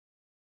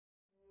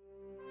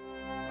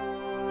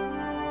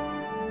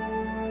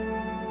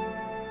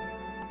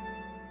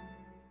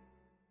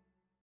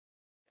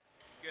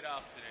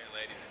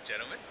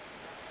gentlemen.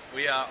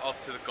 We are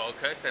off to the Gold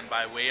Coast, and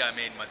by we I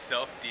mean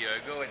myself,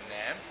 Diogo and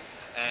Nam,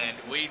 and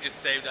we just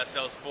saved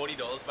ourselves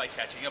 $40 by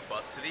catching a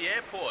bus to the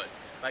airport.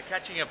 By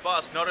catching a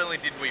bus, not only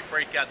did we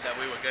freak out that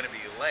we were going to be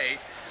late,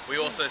 we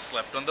also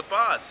slept on the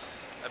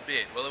bus a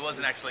bit. Well, it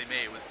wasn't actually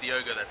me, it was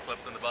Diogo that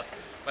slept on the bus.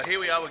 But here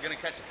we are, we're going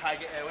to catch a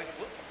Tiger Airways.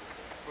 Whoop.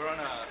 We're on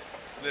a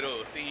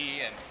little thingy,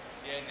 and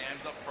yeah,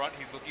 Nam's up front.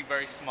 He's looking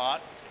very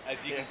smart.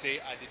 As you can see,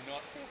 I did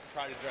not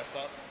try to dress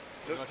up.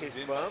 Look, his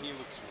bum. He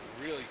looks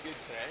really good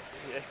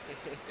today.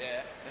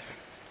 Yeah.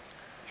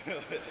 Yeah.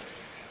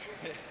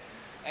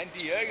 And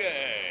Diogo.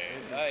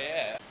 Oh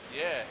yeah.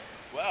 Yeah.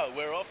 Wow,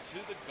 we're off to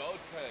the Gold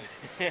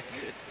Coast.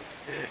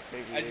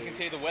 As you can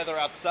see, the weather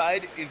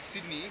outside in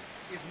Sydney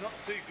is not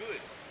too good.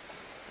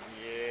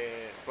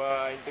 Yeah,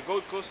 but the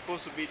Gold Coast is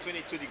supposed to be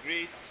 22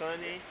 degrees,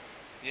 sunny.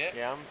 Yeah.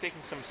 Yeah, I'm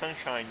taking some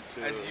sunshine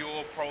too. As you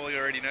all probably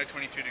already know,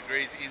 22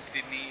 degrees in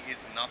Sydney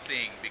is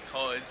nothing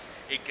because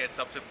it gets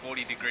up to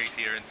 40 degrees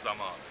here in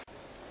summer.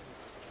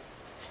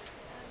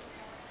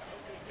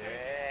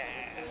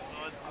 Yeah,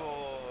 Gold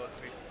Coast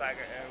with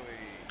Tiger Airways.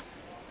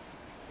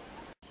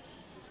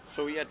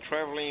 So we are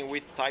traveling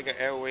with Tiger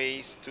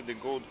Airways to the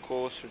Gold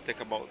Coast. It will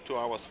take about 2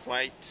 hours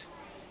flight.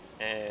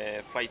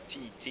 Flight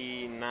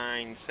TT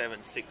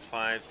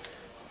 9765,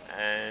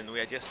 and we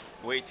are just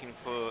waiting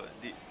for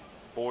the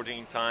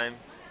boarding time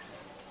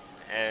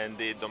and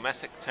the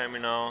domestic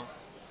terminal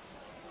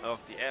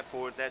of the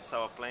airport. That's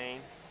our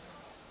plane.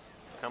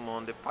 Come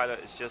on, the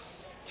pilot is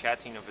just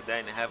chatting over there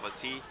and have a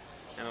tea,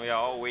 and we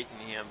are all waiting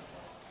here.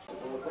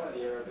 All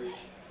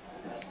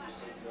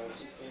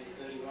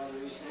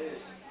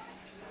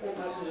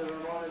passengers are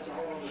reminded to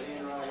hold on to the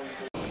handrail when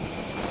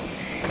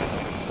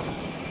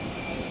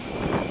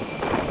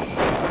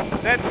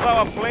That's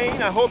our plane.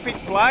 I hope it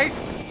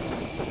flies.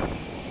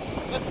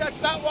 Let's catch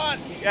that one!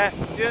 Yeah,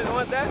 you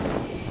want that?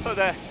 Oh,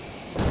 that.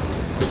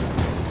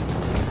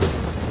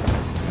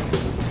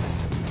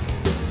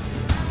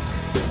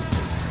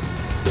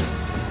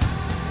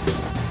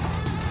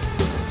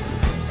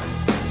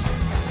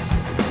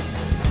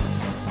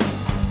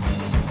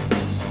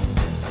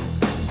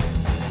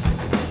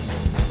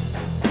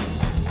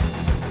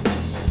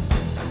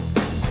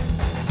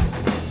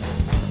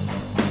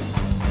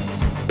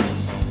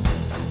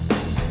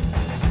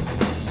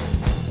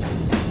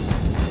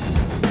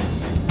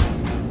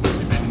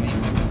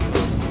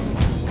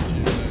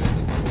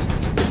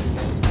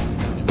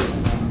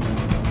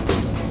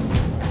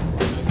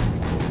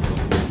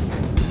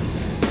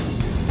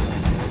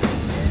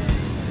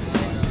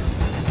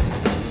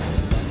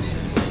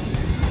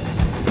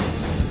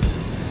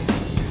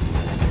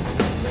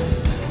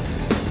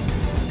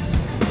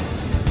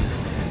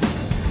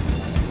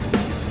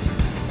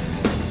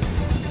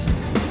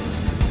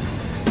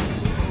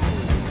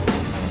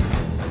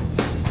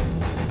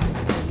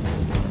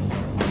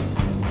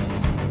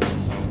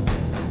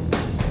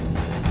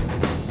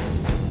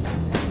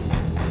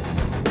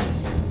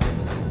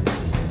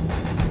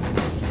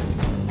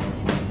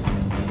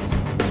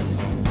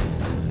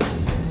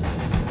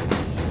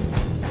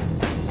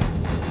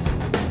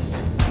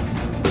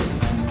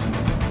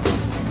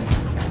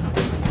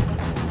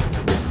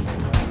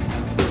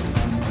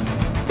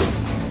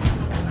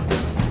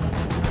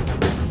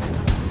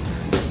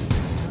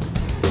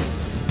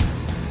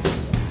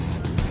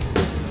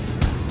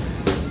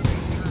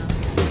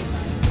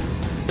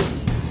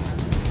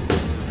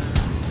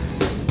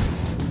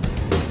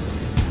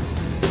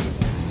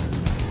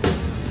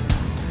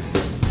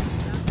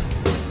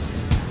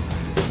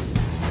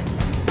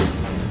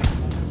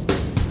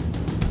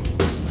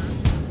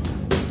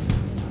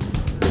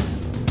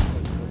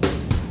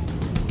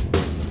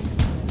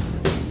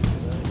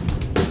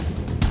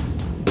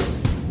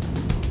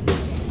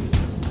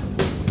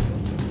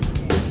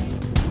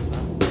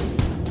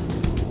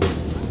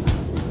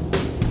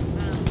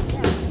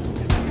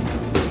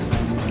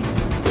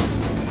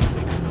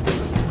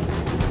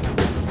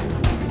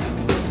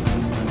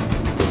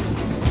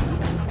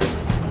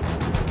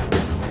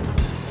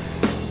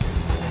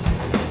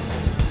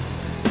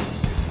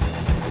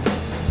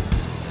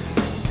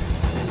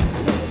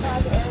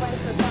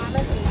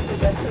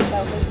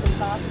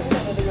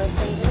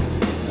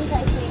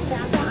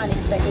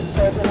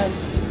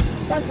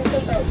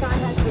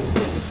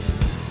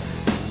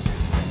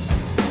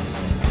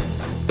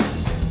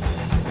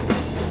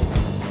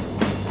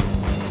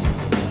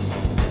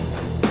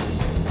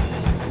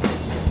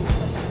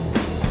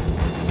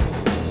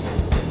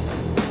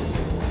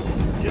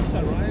 just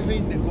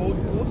arriving the Gold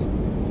Coast.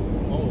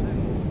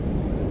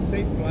 Almost.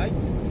 Safe flight.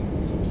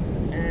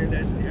 And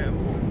that's the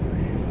airport.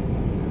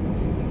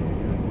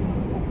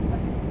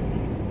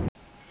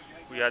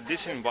 We are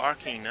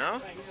disembarking now.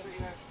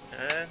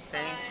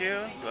 Thank you.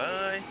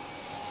 Bye.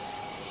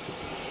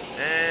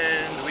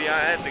 And we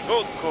are at the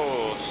Gold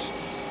Coast.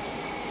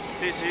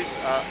 This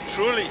is a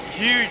truly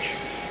huge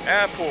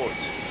airport.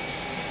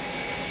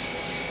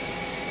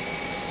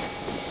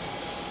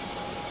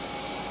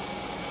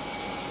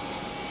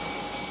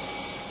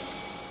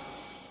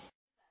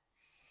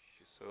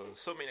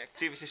 So many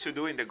activities to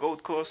do in the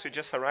Gold Coast. We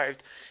just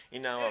arrived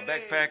in our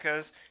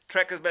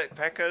trekkers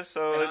backpackers.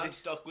 So And I'm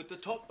stuck with the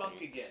top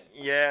bunk again.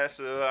 yeah,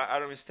 so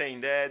Adam is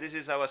staying there. This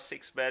is our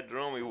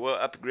 6-bedroom. We were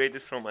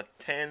upgraded from a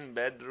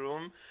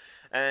 10-bedroom,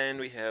 and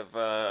we have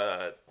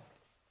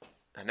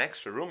an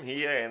extra room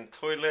here and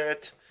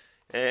toilet,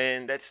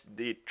 and that's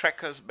the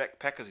trekkers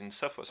backpackers in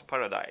Surfers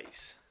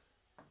Paradise.